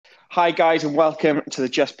Hi, guys, and welcome to the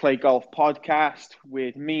Just Play Golf podcast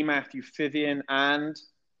with me, Matthew Fivian, and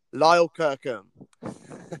Lyle Kirkham.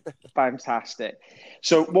 fantastic.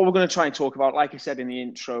 So, what we're going to try and talk about, like I said in the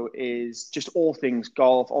intro, is just all things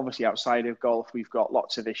golf. Obviously, outside of golf, we've got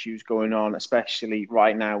lots of issues going on, especially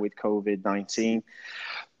right now with COVID-19.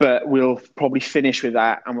 But we'll probably finish with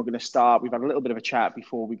that, and we're going to start. We've had a little bit of a chat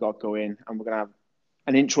before we got going, and we're going to have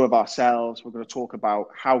an intro of ourselves. We're going to talk about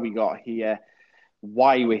how we got here,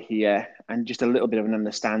 why we're here, and just a little bit of an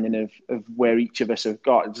understanding of where each of us have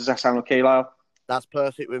got. Does that sound okay, Lyle? That's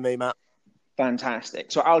perfect with me, Matt.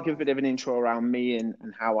 Fantastic. So I'll give a bit of an intro around me and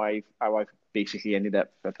how I've basically ended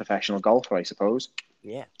up a professional golfer, I suppose.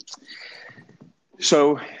 Yeah.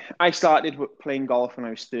 So I started playing golf when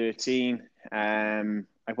I was 13. I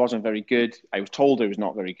wasn't very good. I was told I was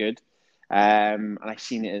not very good. And I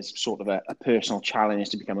seen it as sort of a personal challenge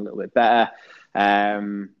to become a little bit better.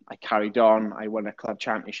 I carried on. I won a club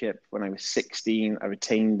championship when I was 16. I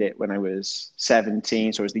retained it when I was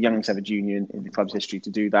 17. So I was the youngest ever junior in the club's history to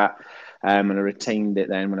do that. And I retained it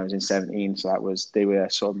then when I was in 17. So they were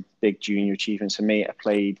some big junior achievements for me. I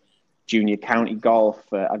played junior county golf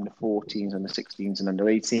for under 14s, under 16s and under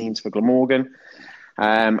 18s for Glamorgan.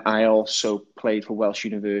 I also played for Welsh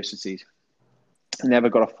universities. I never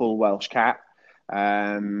got a full Welsh cap.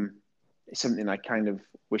 It's something I kind of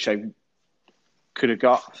wish I could have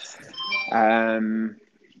got.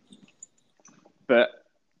 But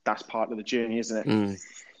that's part of the journey, isn't it? Mm.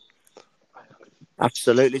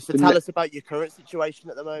 Absolutely. So tell us about your current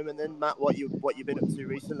situation at the moment then, Matt, what you've been up to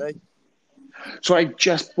recently. So I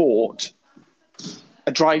just bought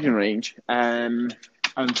a driving range on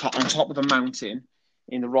top of a mountain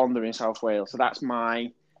in the Rhondda in South Wales. So that's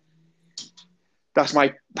my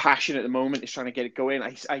passion at the moment, is trying to get it going.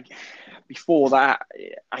 Before that,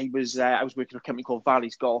 I was working at a company called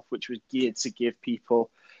Valleys Golf, which was geared to give people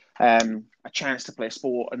a chance to play a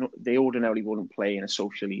sport and they ordinarily wouldn't play in a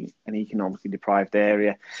socially and economically deprived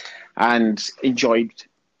area, and enjoyed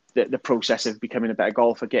the process of becoming a better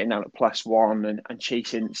golfer, getting down at +1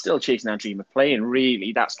 and still chasing that dream of playing.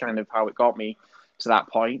 Really, that's kind of how it got me to that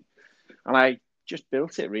point. And I just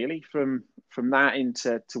built it really from that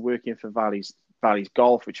into working for Valleys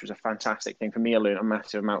Golf, which was a fantastic thing for me. I learned a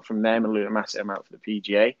massive amount from them. I learned a massive amount for the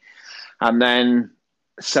PGA. And then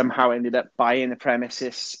somehow ended up buying the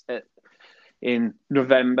premises in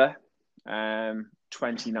November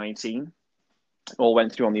 2019. All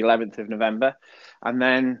went through on the 11th of November. And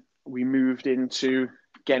then we moved into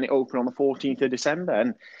getting it open on the 14th of December.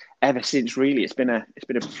 And ever since, really, it's been a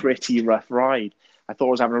pretty rough ride. I thought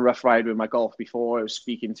I was having a rough ride with my golf before. I was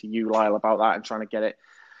speaking to you, Lyle, about that and trying to get it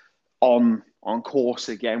on course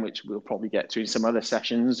again, which we'll probably get to in some other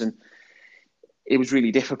sessions. And it was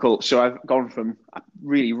really difficult. So I've gone from a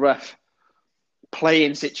really rough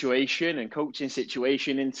playing situation and coaching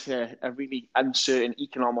situation into a really uncertain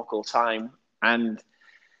economical time. And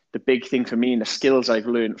the big thing for me and the skills I've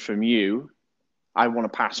learned from you, I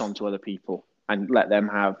want to pass on to other people and let them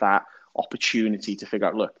have that opportunity to figure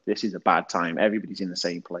out, look, this is a bad time. Everybody's in the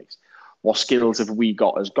same place. What skills have we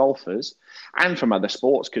got as golfers and from other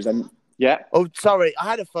sports? Because yeah. Oh, sorry. I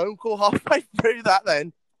had a phone call halfway through that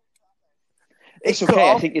then. It's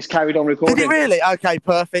okay. I think it's carried on recording. Did it really? Okay,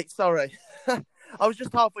 perfect. Sorry. I was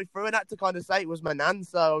just halfway through and had to kind of say it was my nan.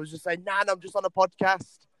 So I was just saying, Nan, I'm just on a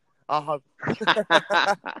podcast. Oh.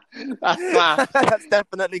 That's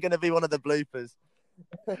definitely going to be one of the bloopers.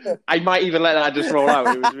 I might even let that just roll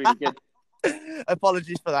out. It was really good.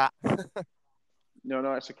 Apologies for that.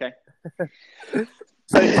 No, it's okay.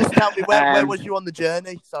 So just tell me, where was you on the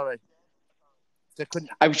journey? Sorry.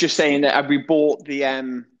 I was just saying that we bought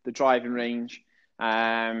the driving range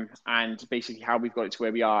and basically how we've got it to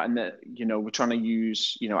where we are, and that, we're trying to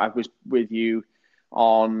use, I was with you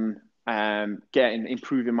on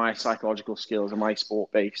improving my psychological skills and my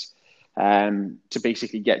sport base to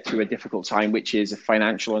basically get through a difficult time, which is a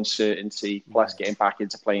financial uncertainty plus getting back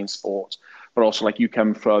into playing sports. But also, like, you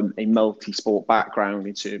come from a multi-sport background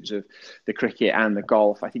in terms of the cricket and the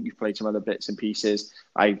golf. I think you've played some other bits and pieces.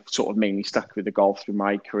 I've sort of mainly stuck with the golf through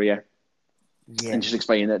my career. Yeah. And just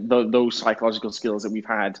explaining that those psychological skills that we've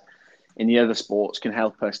had in the other sports can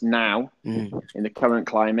help us now in the current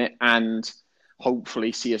climate and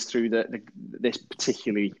hopefully see us through this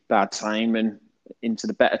particularly bad time and into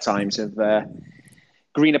the better times of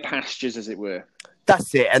greener pastures, as it were.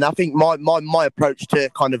 That's it. And I think my approach to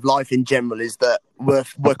kind of life in general is that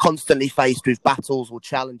we're constantly faced with battles or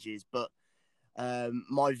challenges, but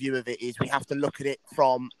my view of it is we have to look at it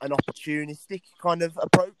from an opportunistic kind of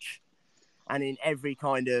approach. And in every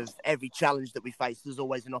challenge that we face, there's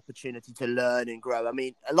always an opportunity to learn and grow. I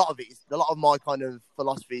mean, a lot of my kind of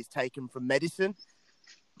philosophy is taken from medicine.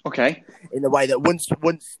 Okay. In the way that once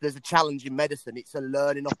there's a challenge in medicine, it's a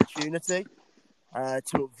learning opportunity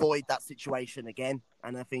to avoid that situation again.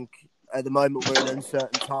 And I think at the moment we're in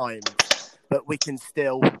uncertain times, but we can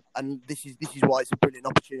still, and this is why it's a brilliant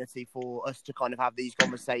opportunity for us to kind of have these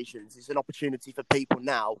conversations. It's an opportunity for people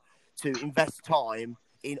now to invest time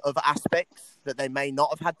in other aspects that they may not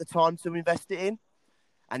have had the time to invest it in.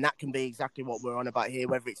 And that can be exactly what we're on about here,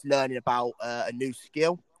 whether it's learning about a new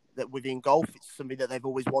skill that within golf, it's something that they've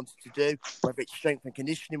always wanted to do, whether it's strength and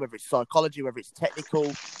conditioning, whether it's psychology, whether it's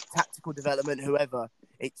technical, tactical development, whoever.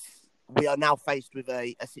 We are now faced with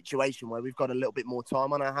a situation where we've got a little bit more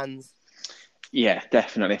time on our hands. Yeah,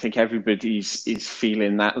 definitely. I think everybody's is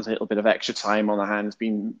feeling that little bit of extra time on their hands,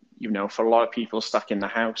 being, for a lot of people stuck in the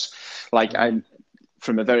house. Like,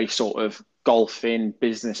 from a very sort of golfing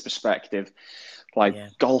business perspective,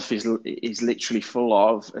 golf is literally full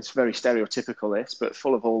of, it's very stereotypical this, but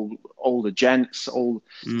full of older gents,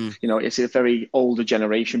 it's a very older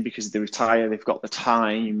generation because they retire, they've got the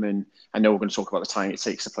time, and I know we're going to talk about the time it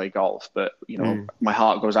takes to play golf, but my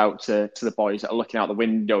heart goes out to the boys that are looking out the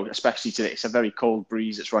window, especially today. It's a very cold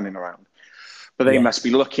breeze that's running around, but they must be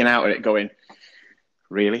looking out at it going,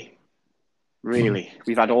 really?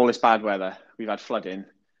 We've had all this bad weather, we've had flooding,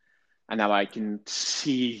 and now I can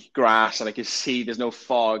see grass and I can see there's no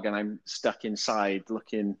fog and I'm stuck inside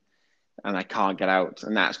looking and I can't get out.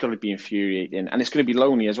 And that's going to be infuriating. And it's going to be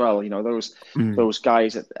lonely as well. Those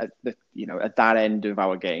guys at that end of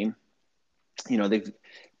our game, they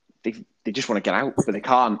just want to get out, but they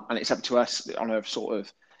can't. And it's up to us on a sort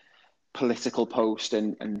of political post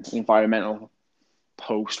and environmental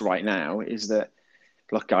post right now is that,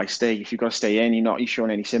 look, guys, stay. If you've got to stay in, you're not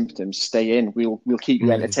showing any symptoms, stay in. We'll keep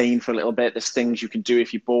you entertained for a little bit. There's things you can do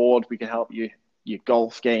if you're bored. We can help you, your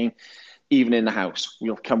golf game, even in the house.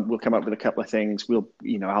 We'll come up with a couple of things.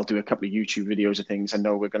 I'll do a couple of YouTube videos of things. I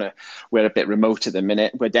know we're a bit remote at the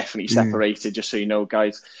minute. We're definitely separated, just so you know,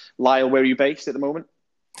 guys. Lyle, where are you based at the moment?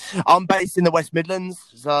 I'm based in the West Midlands,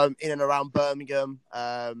 so I'm in and around Birmingham,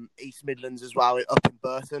 East Midlands as well, up in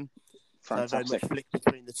Burton. Fantastic. So very much flick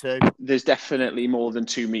between the two. There's definitely more than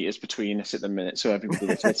 2 meters between us at the minute, so everybody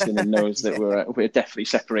that's listening knows that we're definitely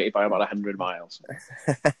separated by about 100 miles.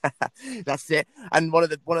 That's it. And one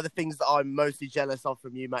of the things that I'm mostly jealous of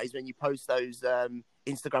from you, Matt, is when you post those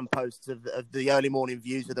Instagram posts of the early morning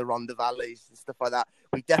views of the Rhondda Valleys and stuff like that.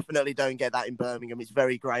 We definitely don't get that in Birmingham. It's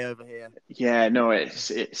very grey over here. Yeah, no,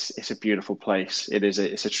 it's a beautiful place.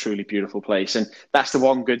 It's a truly beautiful place, and that's the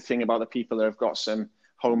one good thing about the people that have got some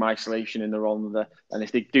home isolation in the Rhondda, and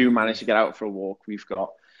if they do manage to get out for a walk, we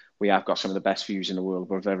have got some of the best views in the world.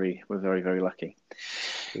 We're very, very lucky.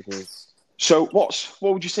 It is. So what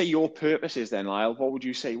would you say your purpose is then, Lyle? What would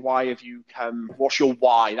you say? Why have you come? What's your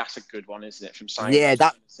why? That's a good one, isn't it? From science. Yeah,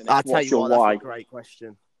 I'll tell you what, that's a great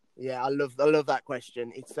question. Yeah, I love that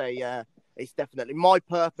question. It's definitely my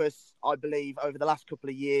purpose. I believe over the last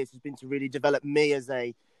couple of years has been to really develop me as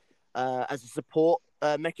a support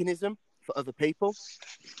mechanism for other people.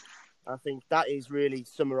 I think that is really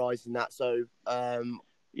summarising that. So I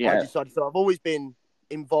decided. So I've always been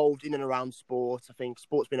involved in and around sport. I think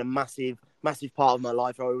sport's been a massive part of my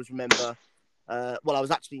life. I always remember. I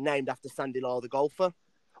was actually named after Sandy Lyle, the golfer.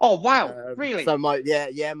 Oh wow! Really? So my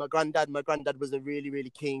granddad was a really,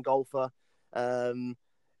 really keen golfer.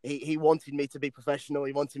 He wanted me to be professional.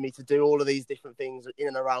 He wanted me to do all of these different things in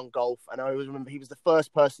and around golf. And I always remember he was the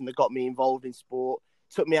first person that got me involved in sport.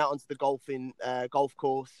 Took me out onto the golf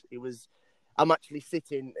course. I'm actually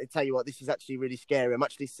sitting, I tell you what, this is actually really scary. I'm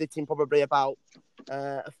actually sitting probably about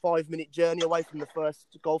a 5-minute journey away from the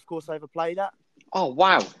first golf course I ever played at. Oh,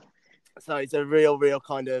 wow. So it's a real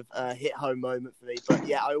kind of hit home moment for me. But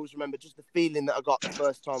yeah, I always remember just the feeling that I got the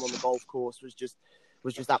first time on the golf course was just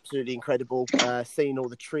absolutely incredible. Seeing all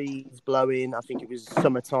the trees blowing. I think it was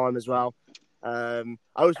summertime as well. I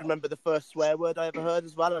always remember the first swear word I ever heard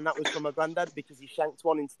as well, and that was from my granddad because he shanked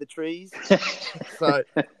one into the trees. So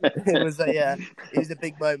it was a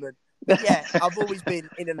big moment. But yeah, I've always been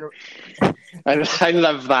in and I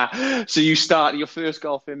love that. So you start your first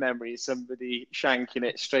golfing memory is somebody shanking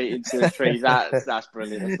it straight into a tree. That's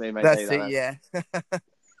brilliant. That's it, yeah.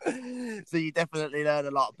 So you definitely learn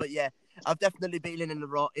a lot. But yeah, I've definitely been in and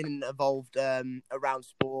involved around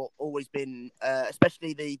sport. Always been,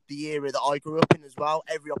 especially the era that I grew up in as well.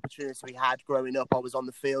 Every opportunity we had growing up, I was on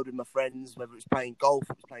the field with my friends, whether it was playing golf,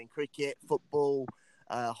 it was playing cricket, football,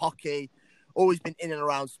 hockey. Always been in and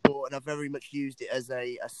around sport, and I've very much used it as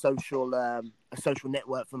a social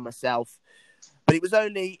network for myself. But it was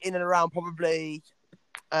only in and around probably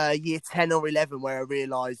year 10 or 11 where I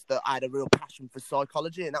realised that I had a real passion for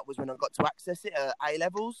psychology, and that was when I got to access it at A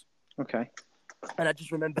levels. Okay. And I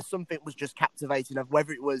just remember something was just captivating, of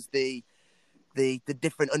whether it was the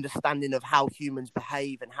different understanding of how humans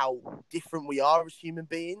behave and how different we are as human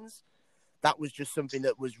beings. That was just something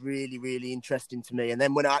that was really, really interesting to me. And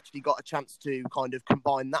then when I actually got a chance to kind of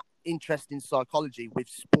combine that interest in psychology with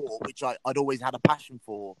sport, which I'd always had a passion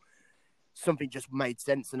for, something just made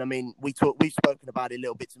sense. And I mean, we've spoken about it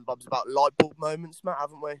little bits and bobs about light bulb moments, Matt,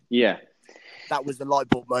 haven't we? Yeah. That was the light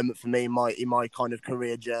bulb moment for me in my kind of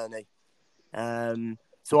career journey.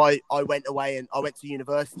 So I went away and I went to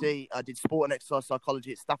university. I did sport and exercise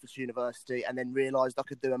psychology at Staffordshire University, and then realised I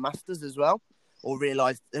could do a master's as well. Or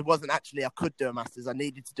realised it wasn't actually I could do a master's. I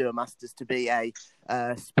needed to do a master's to be a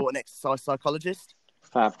sport and exercise psychologist.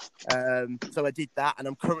 Fab. So I did that, and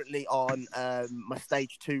I'm currently on my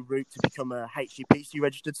stage 2 route to become a HCPC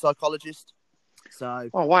registered psychologist. So.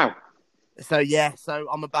 Oh wow. So yeah, so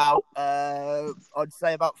I'm about I'd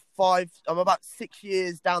say about 6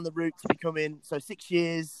 years down the route to becoming. So 6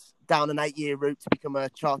 years down an 8-year route to become a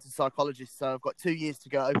chartered psychologist. So I've got 2 years to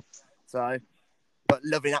go. So. But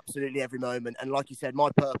loving absolutely every moment, and like you said, my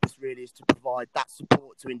purpose really is to provide that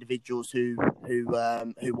support to individuals who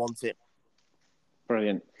want it.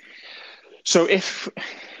 Brilliant. So if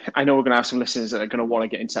I know we're going to have some listeners that are going to want to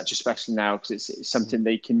get in touch, especially now, because it's something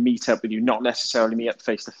they can meet up with you, not necessarily meet up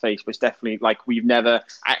face to face, but it's definitely like we've never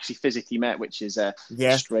actually physically met, which is a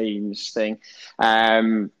strange thing.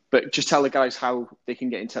 But just tell the guys how they can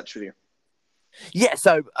get in touch with you. Yeah,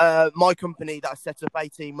 so my company that I set up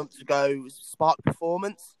 18 months ago was Spark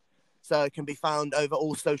Performance. So it can be found over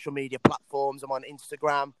all social media platforms. I'm on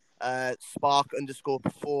Instagram,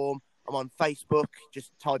 Spark_perform. I'm on Facebook,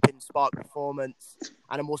 just type in Spark Performance.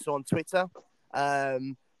 And I'm also on Twitter.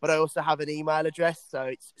 But I also have an email address. So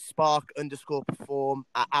it's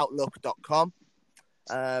spark_perform@outlook.com.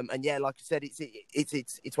 And yeah, like I said,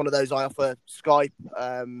 it's one of those I offer Skype,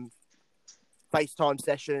 FaceTime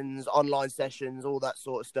sessions, online sessions, all that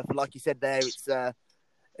sort of stuff. And like you said there, it's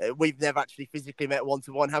we've never actually physically met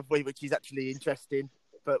one-to-one, have we? Which is actually interesting.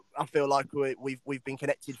 But I feel like we've been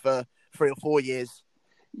connected for 3 or 4 years.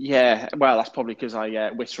 Yeah, well, that's probably because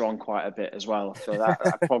I whisper on quite a bit as well. So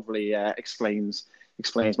that probably explains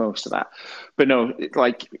most of that. But no,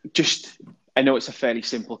 I know it's a fairly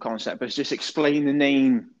simple concept, but just explain the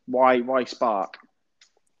name. Why Spark?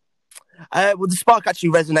 Well, the Spark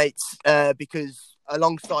actually resonates because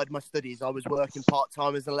alongside my studies, I was working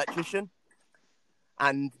part-time as an electrician,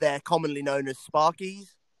 and they're commonly known as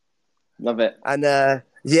Sparkies. Love it. And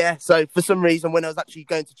so for some reason, when I was actually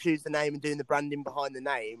going to choose the name and doing the branding behind the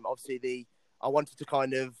name, obviously I wanted to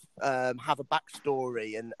kind of have a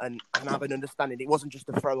backstory and have an understanding. It wasn't just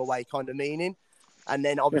a throwaway kind of meaning. And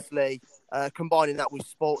then obviously combining that with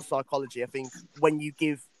sports psychology, I think when you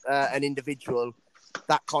give an individual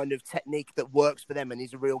that kind of technique that works for them and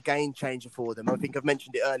is a real game changer for them. I think I've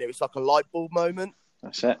mentioned it earlier. It's like a light bulb moment.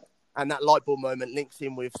 That's it. And that light bulb moment links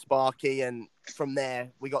in with Sparky, and from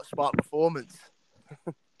there we got Spark Performance.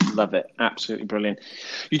 Love it. Absolutely brilliant.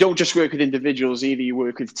 You don't just work with individuals either. You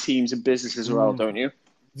work with teams and businesses as well, don't you?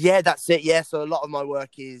 Yeah, that's it. Yeah, so a lot of my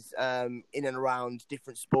work is in and around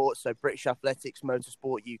different sports. So British Athletics,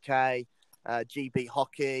 Motorsport UK, GB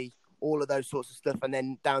Hockey, all of those sorts of stuff, and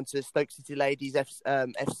then down to Stoke City Ladies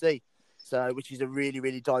FC, so which is a really,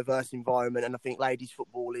 really diverse environment. And I think ladies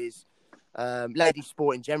football is, ladies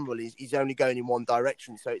sport in general is only going in one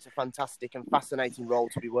direction. So it's a fantastic and fascinating role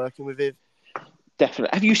to be working with it. Definitely.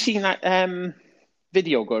 Have you seen that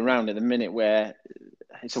video going around at the minute where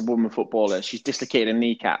it's a woman footballer? She's dislocated a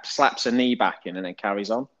kneecap, slaps her knee back in, and then carries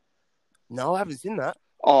on. No, I haven't seen that.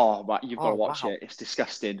 Oh, but you've got to watch it. It's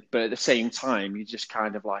disgusting. But at the same time, you just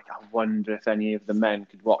kind of like, I wonder if any of the men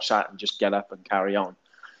could watch that and just get up and carry on.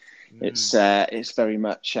 It's very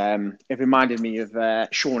much. It reminded me of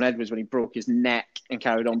Sean Edwards when he broke his neck and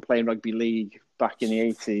carried on playing rugby league back in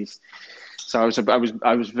the 80s. So I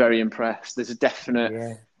was very impressed. There's a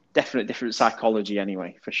definite different psychology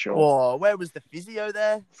anyway, for sure. Oh, where was the physio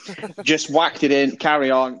there? Just whacked it in,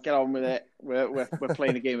 carry on, get on with it. We're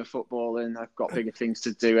playing a game of football, and I've got bigger things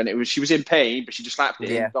to do. And she was in pain, but she just slapped it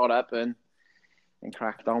in, got up, and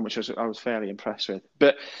cracked on, which I was fairly impressed with.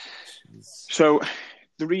 But so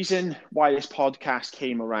the reason why this podcast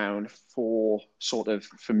came around for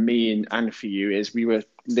me and for you is we were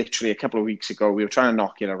literally a couple of weeks ago, we were trying to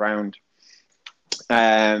knock it around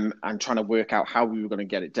and trying to work out how we were going to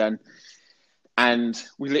get it done. And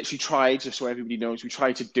we literally tried, just so everybody knows, we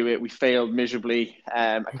tried to do it. We failed miserably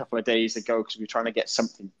a couple of days ago because we were trying to get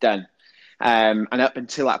something done. And up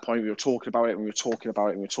until that point, we were talking about it, and we were talking about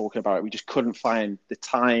it, and we were talking about it. We just couldn't find the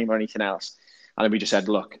time or anything else. And then we just said,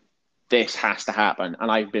 look, this has to happen.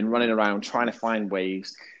 And I've been running around trying to find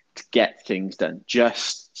ways to get things done.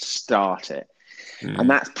 Just start it. And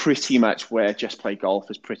that's pretty much where Just Play Golf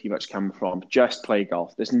has pretty much come from. Just play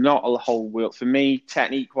golf. There's not a whole world. For me,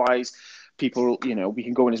 technique-wise, people, we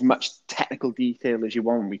can go in as much technical detail as you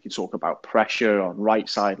want. We can talk about pressure on right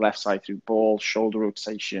side, left side through ball, shoulder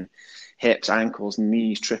rotation, hips, ankles,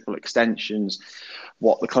 knees, triple extensions,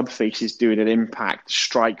 what the club face is doing at impact,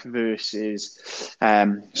 strike versus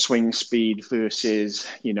swing speed versus,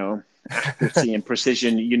 accuracy and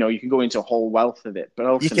precision. You can go into a whole wealth of it. But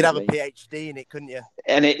ultimately, you could have a PhD in it, couldn't you?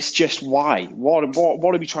 And it's just why. What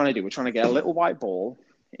are we trying to do? We're trying to get a little white ball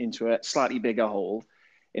into a slightly bigger hole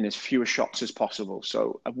in as fewer shots as possible.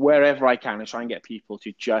 So wherever I can, I try and get people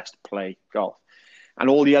to just play golf. And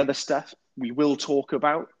all the other stuff we will talk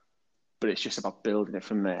about, but it's just about building it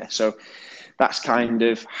from there. So that's kind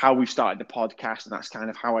of how we've started the podcast, and that's kind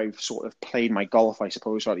of how I've sort of played my golf, I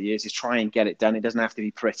suppose, throughout the years, is try and get it done. It doesn't have to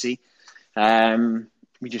be pretty.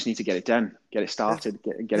 We just need to get it done, get it started,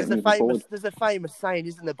 get it moving forward. There's a famous saying,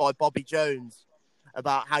 isn't there, by Bobby Jones,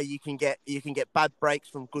 about how you can get bad breaks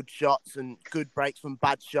from good shots and good breaks from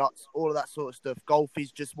bad shots, all of that sort of stuff. Golf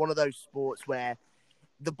is just one of those sports where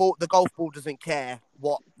the golf ball doesn't care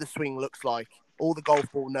what the swing looks like. All the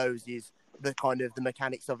golf ball knows is the kind of the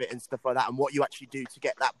mechanics of it and stuff like that, and what you actually do to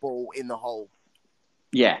get that ball in the hole.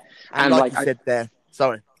 Yeah, and like you said there,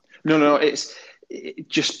 sorry. No, it's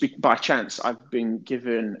just by chance I've been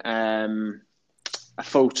given a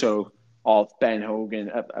photo of Ben Hogan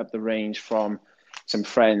up the range from some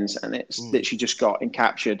friends, and it's literally just got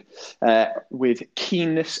encaptured with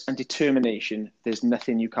keenness and determination. There's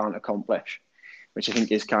nothing you can't accomplish, which I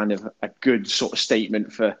think is kind of a good sort of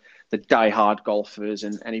statement for the die-hard golfers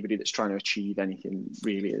and anybody that's trying to achieve anything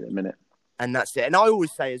really at the minute. And that's it. And I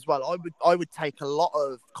always say as well, I would take a lot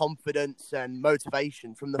of confidence and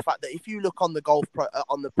motivation from the fact that if you look on the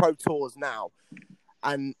on the pro tours now,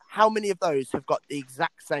 and how many of those have got the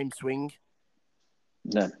exact same swing?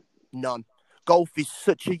 None. Golf is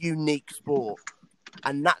such a unique sport.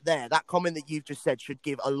 And that comment that you've just said should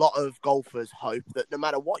give a lot of golfers hope that no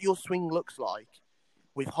matter what your swing looks like,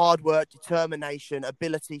 with hard work, determination,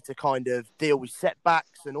 ability to kind of deal with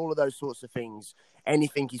setbacks and all of those sorts of things,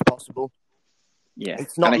 anything is possible. Yeah,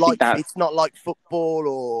 it's not like football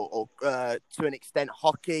or to an extent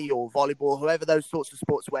hockey or volleyball, whoever those sorts of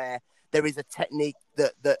sports where there is a technique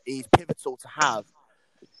that is pivotal to have.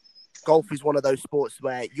 Golf is one of those sports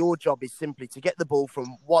where your job is simply to get the ball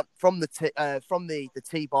from the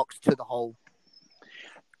tee box to the hole.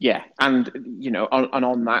 Yeah, and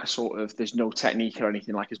on that sort of, there's no technique or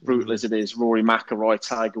anything. Like as brutal as it is, Rory McIlroy,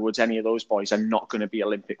 Tiger Woods, any of those boys are not going to be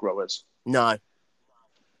Olympic rowers. No,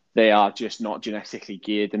 they are just not genetically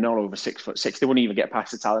geared. They're not over 6'6". They won't even get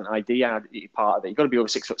past the talent ID part of it. You've got to be over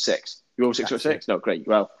 6'6". You're over 6'6"? No, great.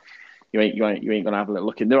 Well, you ain't going to have a little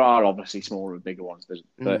look in. There are obviously smaller and bigger ones,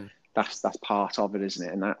 but that's part of it, isn't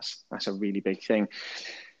it? And that's a really big thing.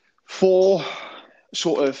 For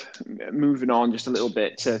sort of moving on just a little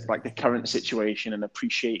bit to like the current situation and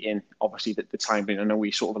appreciating obviously the timing. I know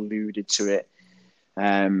we sort of alluded to it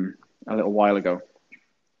a little while ago.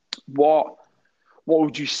 What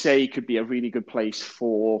would you say could be a really good place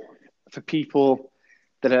for people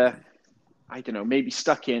that are, I don't know, maybe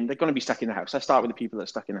they're going to be stuck in the house. Let's start with the people that are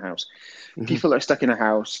stuck in the house. Mm-hmm. People that are stuck in the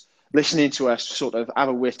house, listening to us sort of have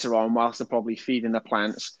a witter on whilst they're probably feeding the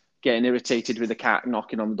plants, getting irritated with the cat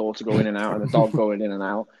knocking on the door to go in and out and the dog going in and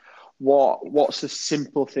out. What's the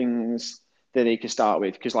simple things that they can start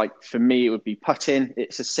with? Because like for me, it would be putting.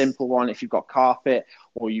 It's a simple one. If you've got carpet,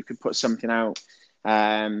 or you could put something out,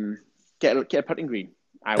 get a putting green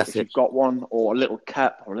out if you've got one, or a little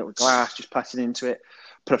cup or a little glass, just putting into it.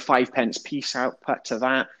 Put a 5p piece out, putt to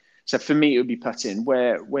that. So for me, it would be putting.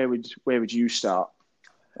 Where would you start?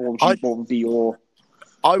 Or what would be your?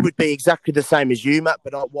 I would be exactly the same as you, Matt.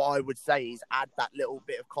 But what I would say is add that little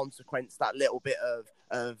bit of consequence, that little bit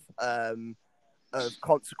of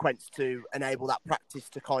consequence to enable that practice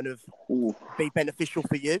to kind of be beneficial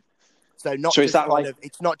for you. So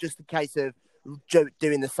it's not just a case of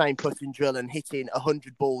doing the same putting drill and hitting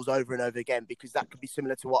 100 balls over and over again, because that could be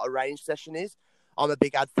similar to what a range session is. I'm a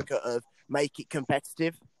big advocate of make it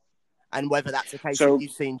competitive, and whether that's a case of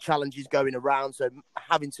you've seen challenges going around, so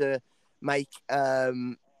having to make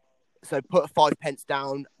so put a 5p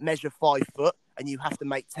down, measure 5 foot, and you have to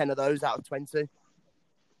make 10 of those out of 20.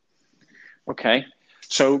 Okay,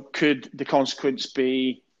 so could the consequence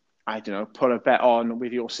be, I don't know, put a bet on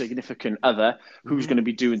with your significant other who's going to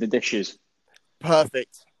be doing the dishes?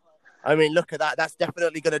 Perfect. I mean, look at that. That's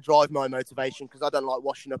definitely going to drive my motivation because I don't like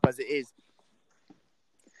washing up as it is.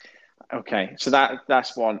 Okay, so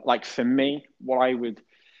that's one. Like for me, what I would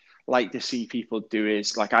like to see people do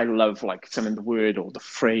is like I love like some of the word or the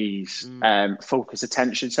phrase focus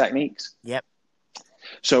attention techniques. Yep.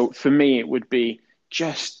 So for me, it would be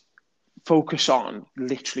just focus on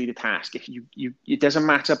literally the task. If you it doesn't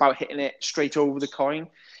matter about hitting it straight over the coin.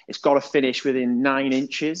 It's got to finish within 9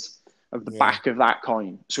 inches of the back of that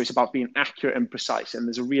coin. So it's about being accurate and precise. And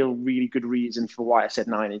there's a really good reason for why I said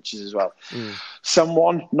 9 inches as well.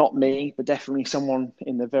 Someone, not me, but definitely someone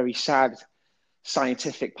in the very sad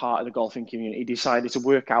scientific part of the golfing community decided to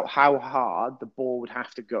work out how hard the ball would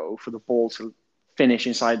have to go for the ball to finish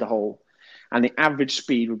inside the hole. And the average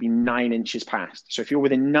speed would be 9 inches past. So if you're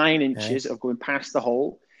within 9 inches of going past the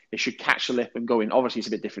hole, it should catch the lip and go in. Obviously, it's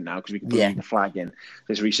a bit different now because we can put the flag in.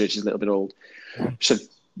 This research is a little bit old. So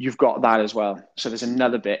you've got that as well. So there's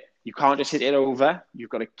another bit. You can't just hit it over. You've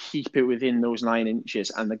got to keep it within those 9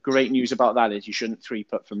 inches. And the great news about that is you shouldn't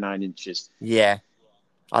 3-putt from 9 inches. Yeah,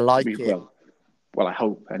 I like it. Well, I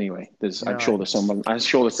hope anyway. I'm sure there's someone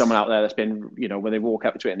out there that's been, when they walk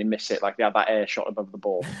up to it and they miss it, like they have that air shot above the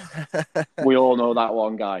ball. We all know that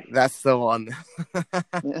one guy. That's the one.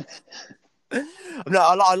 No,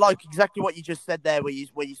 I like exactly what you just said there, where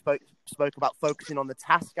you spoke about focusing on the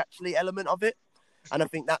task actually element of it, and I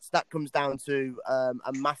think that comes down to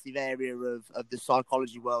a massive area of the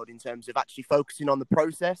psychology world in terms of actually focusing on the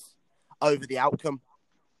process over the outcome.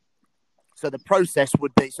 So the process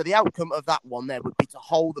would be, the outcome of that one there would be to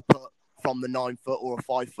hold the putt from the 9 foot or a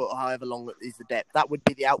 5 foot, or however long is the depth. That would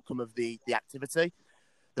be the outcome of the activity.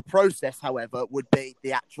 The process, however, would be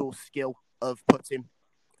the actual skill of putting.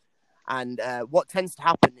 And what tends to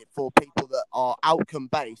happen for people that are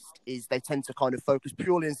outcome-based is they tend to kind of focus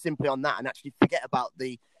purely and simply on that and actually forget about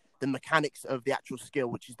the mechanics of the actual skill,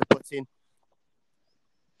 which is the putting.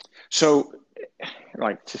 So,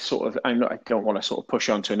 like to sort of, I don't want to sort of push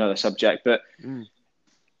on to another subject, but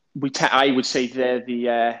I would say they're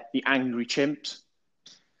the angry chimps.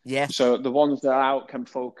 Yeah. So the ones that are outcome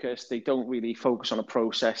focused, they don't really focus on a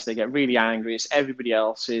process. They get really angry. It's everybody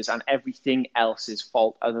else's and everything else's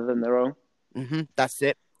fault other than their own. That's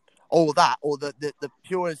it. Or that, or the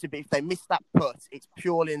pure and simple. If they miss that putt, it's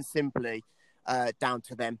purely and simply down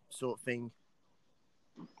to them, sort of thing.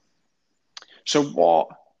 So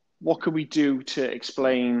what could we do to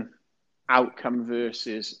explain outcome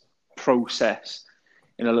versus process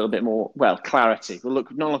in a little bit more, clarity? We'll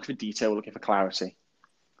not looking for detail, we're looking for clarity.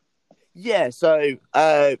 Yeah, so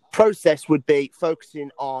process would be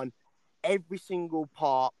focusing on every single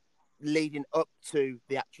part leading up to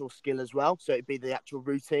the actual skill as well. So it'd be the actual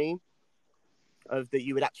routine that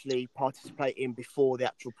you would actually participate in before the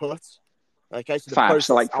actual putt. Okay, so the process,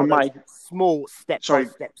 so like from small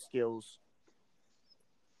step-by-step skills.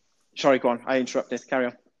 Sorry, go on. I interrupted. Carry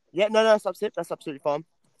on. Yeah, no, that's it. That's absolutely fine.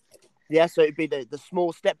 Yeah, so it'd be the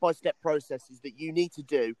small step-by-step processes that you need to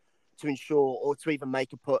do to ensure or to even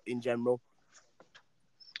make a putt in general.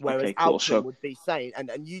 Whereas outcome would be saying,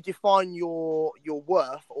 and you define your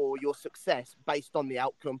worth or your success based on the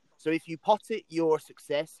outcome. So if you pot it, you're a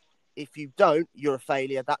success. If you don't, you're a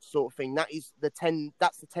failure. That sort of thing. That's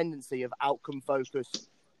the tendency of outcome-focused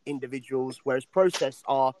individuals. Whereas process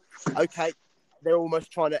are okay. They're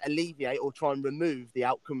almost trying to alleviate or try and remove the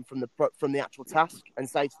outcome from the actual task, and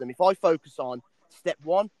say to them, if I focus on step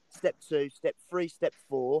 1, step 2, step 3, step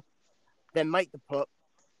 4, then make the putt,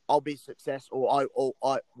 I'll be a success, or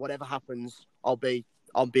I whatever happens, I'll be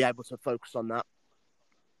able to focus on that.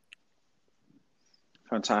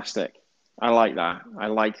 Fantastic. I like that. I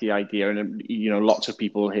like the idea. And, lots of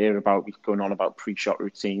people hear about going on about pre-shot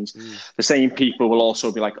routines. The same people will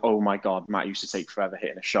also be like, oh my God, Matt used to take forever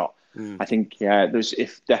hitting a shot. I think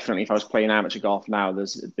if I was playing amateur golf now,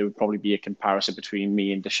 there would probably be a comparison between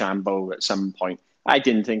me and DeChambeau at some point. I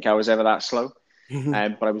didn't think I was ever that slow,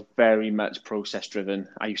 but I was very much process driven.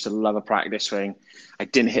 I used to love a practice swing. I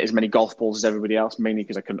didn't hit as many golf balls as everybody else, mainly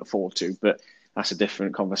because I couldn't afford to, but that's a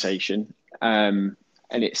different conversation. And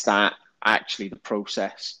it's that actually the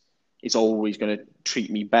process is always going to treat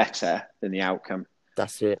me better than the outcome.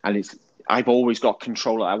 That's it. And I've always got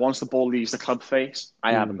control of that. Once the ball leaves the club face,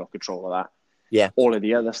 I haven't got control of that. Yeah. All of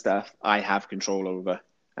the other stuff I have control over.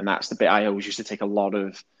 And that's the bit I always used to take a lot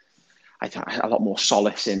more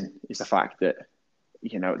solace in, is the fact that,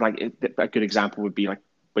 a good example would be like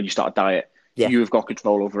when you start a diet, you have got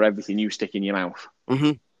control over everything you stick in your mouth.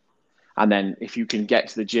 And then if you can get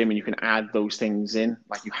to the gym and you can add those things in,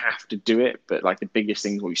 like you have to do it, but like the biggest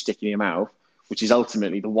thing is what you stick in your mouth, which is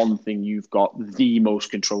ultimately the one thing you've got the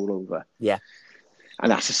most control over. Yeah.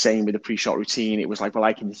 And that's the same with the pre-shot routine. It was like, well,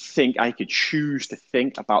 I could choose to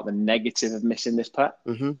think about the negative of missing this putt,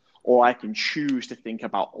 or I can choose to think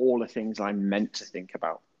about all the things I'm meant to think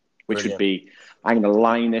about, which would be, I'm going to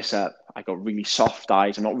line this up. I got really soft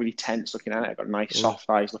eyes. I'm not really tense looking at it. I got nice soft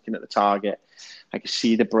eyes looking at the target. I can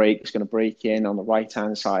see the break. It's going to break in on the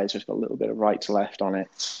right-hand side, so it's got a little bit of right to left on it.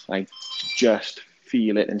 I just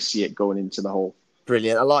feel it and see it going into the hole.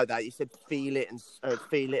 Brilliant. I like that. You said feel it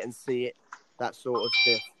and see it. That sort of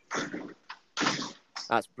stuff.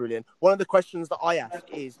 That's brilliant. One of the questions that I ask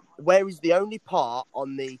is, where is the only part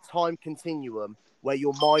on the time continuum where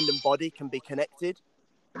your mind and body can be connected?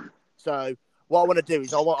 So what I want to do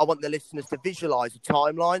is I want the listeners to visualize a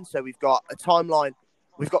timeline. So we've got a timeline.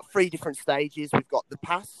 We've got 3 different stages. We've got the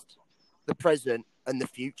past, the present, and the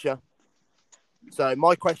future. So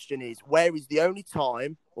my question is, where is the only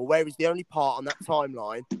time, or where is the only part on that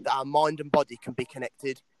timeline that our mind and body can be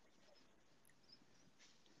connected?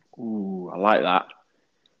 Ooh, I like that.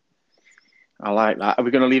 Are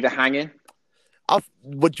we going to leave it hanging?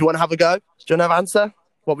 Would you want to have a go? Do you want to have an answer?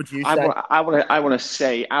 What would you say? I want to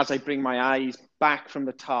say, as I bring my eyes back from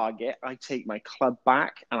the target, I take my club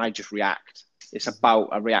back and I just react. It's about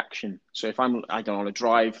a reaction. So if I don't want to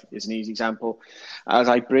drive, is an easy example. As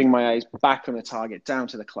I bring my eyes back from the target down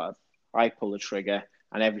to the club, I pull the trigger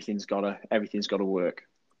and everything's got to work.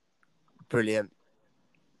 Brilliant.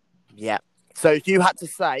 Yeah. So if you had to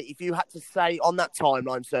say on that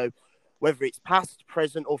timeline, so whether it's past,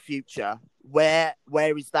 present, or future, where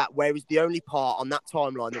is that? Where is the only part on that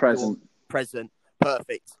timeline? Present.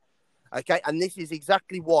 Perfect. Okay, and this is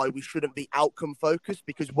exactly why we shouldn't be outcome focused,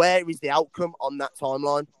 because where is the outcome on that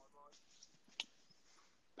timeline?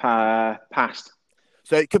 Past.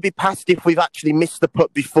 So it could be past if we've actually missed the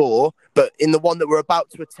putt before, but in the one that we're about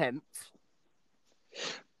to attempt.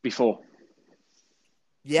 Before.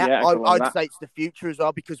 Yeah, I'd say it's the future as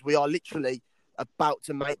well, because we are literally about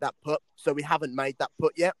to make that putt. So we haven't made that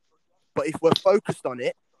putt yet. But if we're focused on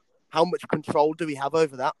it, how much control do we have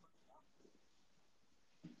over that?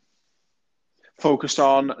 Focused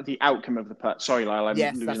on the outcome of the putt. Sorry, Lyle, I'm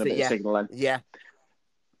losing a bit of signal then. Yeah.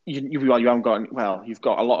 You've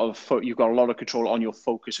got a lot of control on your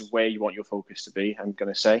focus of where you want your focus to be, I'm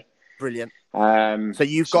going to say. Brilliant. So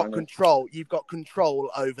you've got control. You've got control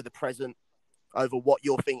over the present, over what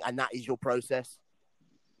you're thinking, and that is your process.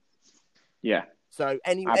 Yeah. So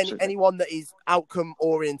anyone that is outcome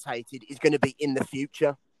orientated is going to be in the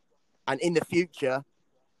future, and in the future,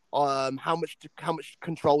 how much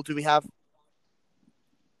control do we have?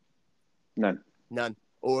 None,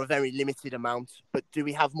 or a very limited amount. But do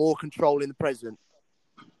we have more control in the present?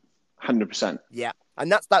 100%. Yeah,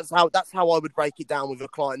 and that's how I would break it down with a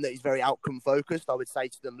client that is very outcome focused. I would say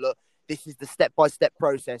to them, look, this is the step-by-step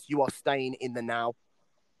process. You are staying in the now.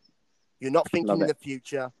 You're not thinking in the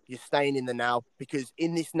future. You're staying in the now, because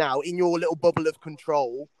in this now, in your little bubble of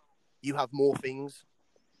control, you have more things.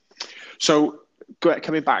 So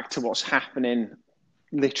coming back to what's happening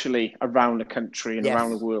literally around the country and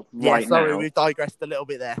around the world right now. Sorry, we've digressed a little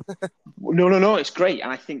bit there. No, it's great.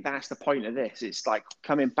 And I think that's the point of this. It's like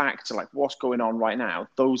coming back to like what's going on right now.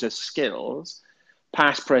 Those are skills,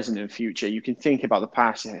 past, present, and future. You can think about the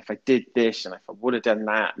past. If I did this and if I would have done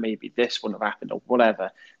that, maybe this wouldn't have happened or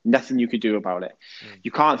whatever. Nothing you could do about it.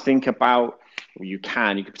 You can't think about, or you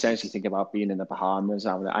could potentially think about being in the Bahamas.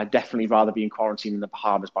 I'd definitely rather be in quarantine in the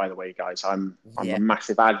Bahamas, by the way, guys. I'm a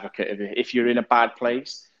massive advocate of it. If you're in a bad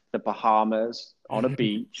place, the Bahamas on a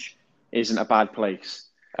beach isn't a bad place.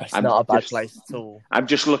 It's not a bad place at all. I'm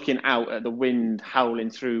just looking out at the wind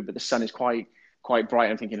howling through, but the sun is quite bright.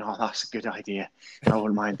 I'm thinking, oh, that's a good idea. I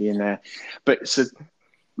wouldn't mind being there. But so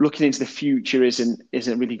looking into the future isn't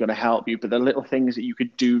really going to help you. But the little things that you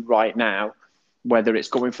could do right now, whether it's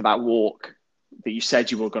going for that walk that you said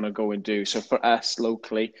you were going to go and do. So for us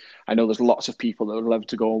locally, I know there's lots of people that would love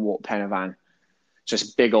to go and walk Pen y Fan. So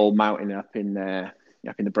it's a big old mountain up in the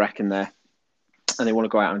Brecon there, and they want to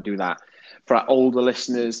go out and do that. For our older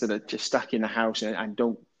listeners that are just stuck in the house and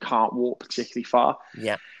can't walk particularly far,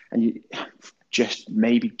 and you just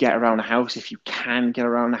maybe get around the house if you can get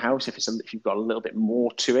around the house. If you've got a little bit more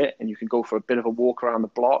to it, and you can go for a bit of a walk around the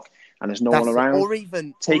block, and there's no one around, or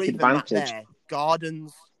even advantage.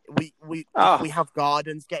 Gardens. We have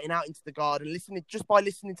gardens. Getting out into the garden, listening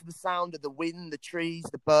to the sound of the wind, the trees,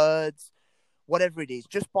 the birds, whatever it is.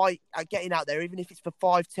 Just by getting out there, even if it's for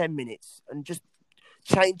 5-10 minutes, and just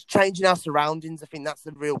changing our surroundings. I think that's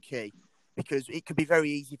the real key, because it could be very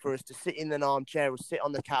easy for us to sit in an armchair or sit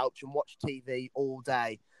on the couch and watch TV all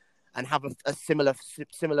day and have a similar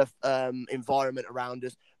environment around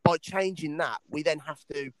us. By changing that, we then have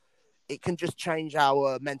to it can just change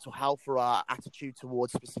our mental health or our attitude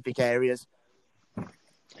towards specific areas. And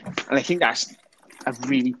I think that's a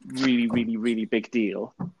really, really, really, really big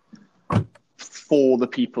deal for the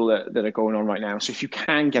people that are going on right now. So if you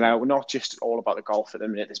can get out, we're not just all about the golf at the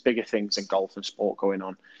minute. There's bigger things than golf and sport going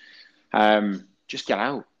on. Just get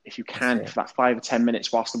out if you can for that 5 or 10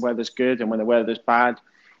 minutes whilst the weather's good. And when the weather's bad,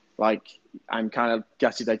 like, I'm kind of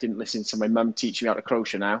gutted I didn't listen to my mum teach me how to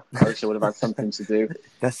crochet now. I wish I would have had something to do.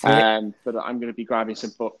 That's it. But I'm going to be grabbing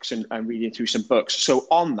some books and reading through some books. So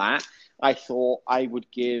on that, I thought I would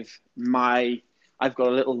give I've got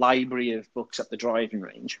a little library of books at the driving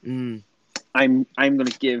range. I'm going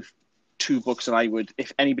to give 2 books that I would,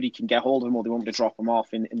 if anybody can get hold of them or they want me to drop them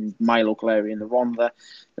off in my local area in the Rhondda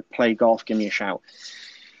that play golf, give me a shout.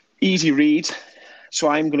 Easy read. So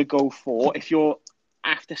I'm going to go for, if you're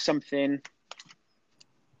after something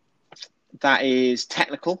that is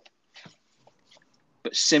technical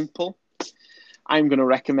but simple, I'm going to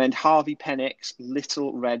recommend Harvey Pennick's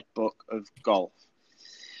Little Red Book of Golf.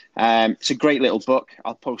 It's a great little book.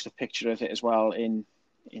 I'll post a picture of it as well in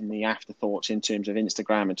the afterthoughts in terms of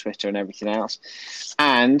Instagram and Twitter and everything else.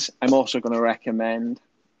 And I'm also going to recommend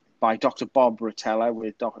by Dr. Bob Rotella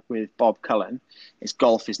with Bob Cullen. It's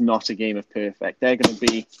Golf is Not a Game of Perfect. They're going to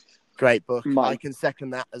be great book. I can second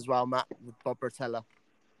that as well, Matt, with Bob Rotella.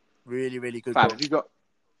 Really, really good book.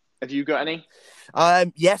 Have you got any?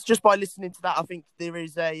 Yes, just by listening to that, I think there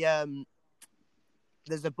is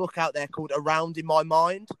there's a book out there called Around in My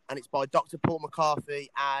Mind, and it's by Dr. Paul McCarthy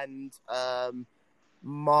and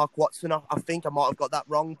Mark Watson. I think I might have got that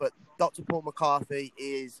wrong, but Dr. Paul McCarthy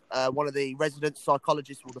is one of the resident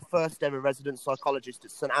psychologists, or the first ever resident psychologist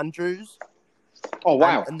at St Andrews. Oh,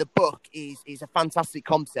 wow. And the book is a fantastic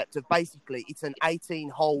concept of basically it's an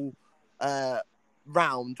 18-hole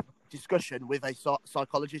round discussion with a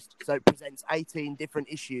psychologist. So it presents 18 different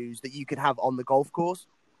issues that you could have on the golf course,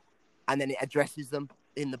 and then it addresses them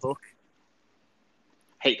in the book.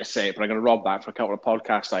 Hate to say it, but I'm going to rob that for a couple of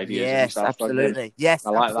podcast ideas. Yes, absolutely. Yes, I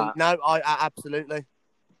like absolutely. that. No, I absolutely.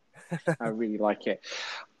 I really like it.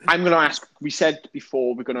 I'm going to ask, we said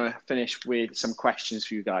before we're going to finish with some questions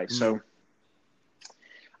for you guys. So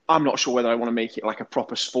I'm not sure whether I want to make it like a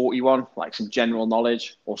proper sporty one, like some general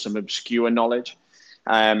knowledge or some obscure knowledge.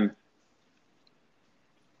 I'm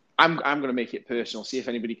going to make it personal, see if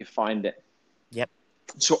anybody can find it. Yep.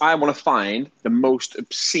 So I want to find the most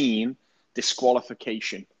obscene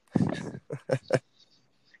disqualification. And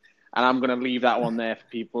I'm going to leave that one there for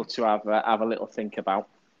people to have a little think about.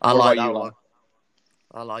 I like that one.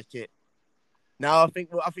 I like it. No, I think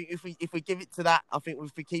if we give it to that, I think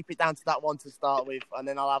if we keep it down to that one to start with, and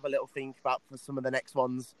then I'll have a little think about for some of the next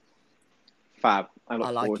ones. Fab. I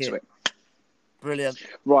look forward to it. Brilliant.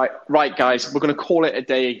 Right, guys. We're going to call it a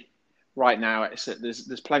day right now.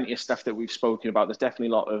 There's plenty of stuff that we've spoken about. There's definitely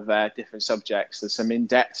a lot of different subjects. There's some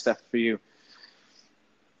in-depth stuff for you.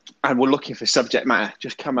 And we're looking for subject matter.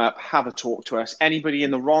 Just come up, have a talk to us. Anybody in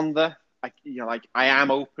the Rhondda, I am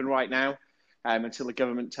open right now until the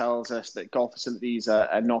government tells us that golf facilities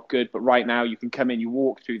are not good. But right now, you can come in, you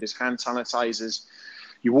walk through, there's hand sanitizers.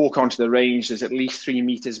 You walk onto the range, there's at least 3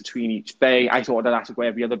 meters between each bay. I thought I'd have to go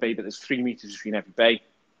every other bay, but there's 3 meters between every bay.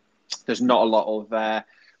 There's not a lot of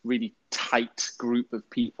really tight group of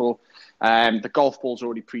people. The golf ball's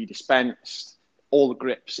already pre-dispensed. All the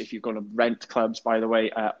grips, if you're going to rent clubs, by the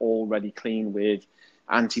way, are already clean with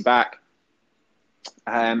anti-bac.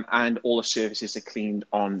 And all the surfaces are cleaned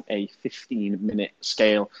on a 15-minute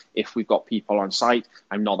scale if we've got people on site.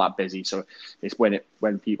 I'm not that busy, so it's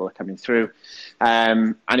when people are coming through.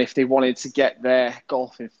 And if they wanted to get their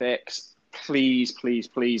golfing fix, please,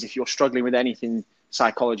 if you're struggling with anything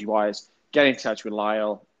psychology-wise, get in touch with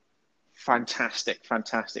Lyle. Fantastic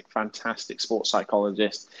sports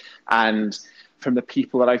psychologist. And from the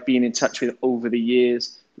people that I've been in touch with over the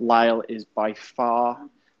years, Lyle is by far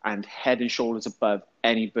and head and shoulders above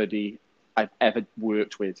anybody I've ever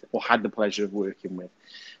worked with or had the pleasure of working with.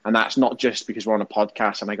 And that's not just because we're on a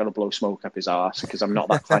podcast and I got to blow smoke up his arse, because I'm not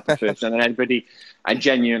that type of person. And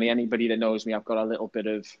genuinely, anybody that knows me, I've got a little bit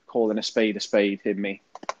of calling a spade in me.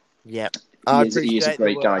 Yep. He is a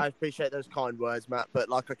great guy. I appreciate those kind words, Matt. But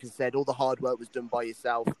like I said, all the hard work was done by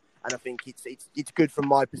yourself. And I think it's good from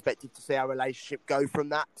my perspective to see our relationship go from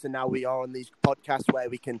that to now we are on these podcasts where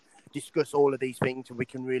we can discuss all of these things and we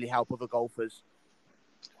can really help other golfers.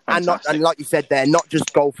 And like you said there, not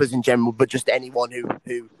just golfers in general, but just anyone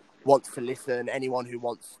who wants to listen, anyone who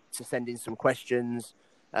wants to send in some questions.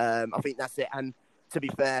 I think that's it. And to be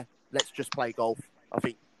fair, let's just play golf. I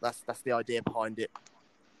think that's the idea behind it.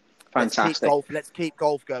 Fantastic. Let's keep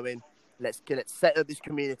golf going. Let's set up this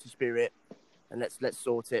community spirit, and let's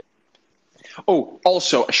sort it. Oh,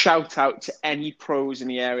 also a shout out to any pros in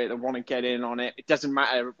the area that want to get in on it. It doesn't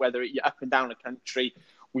matter whether you're up and down the country.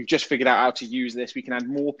 We've just figured out how to use this. We can add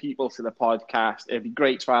more people to the podcast. It'd be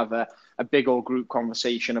great to have a big old group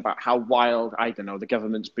conversation about how wild, I don't know, the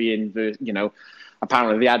government's being,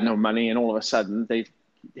 apparently they had no money and all of a sudden they've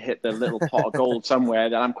hit the little pot of gold somewhere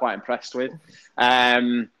that I'm quite impressed with.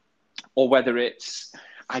 Or whether it's,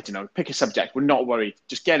 I don't know, pick a subject. We're not worried.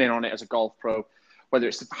 Just get in on it as a golf pro. Whether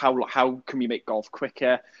it's how can we make golf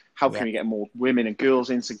quicker? How can we get more women and girls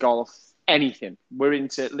into golf? Anything. We're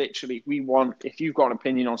into literally, if you've got an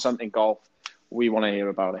opinion on something golf, we want to hear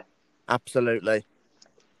about it. Absolutely.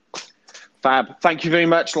 Fab. Thank you very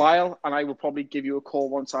much, Lyle. And I will probably give you a call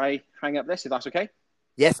once I hang up this, if that's okay.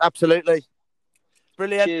 Yes, absolutely.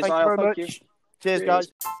 Brilliant. Cheers, Thank Lyle. you very much. You. Cheers,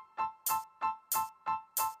 guys.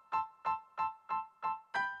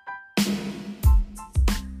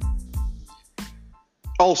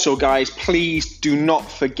 Also, guys, please do not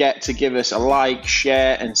forget to give us a like,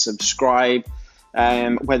 share, and subscribe,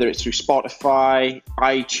 whether it's through Spotify,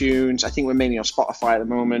 iTunes. I think we're mainly on Spotify at the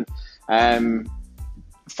moment.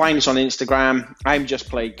 Find us on Instagram. I'm Just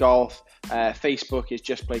Play Golf. Facebook is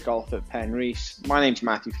Just Play Golf at Penrith. My name's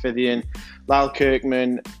Matthew Fithian. Lyle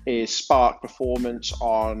Kirkman is Spark Performance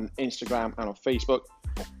on Instagram and on Facebook.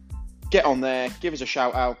 Get on there, give us a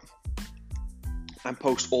shout out, and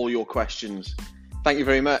post all your questions. Thank you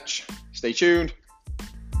very much. Stay tuned.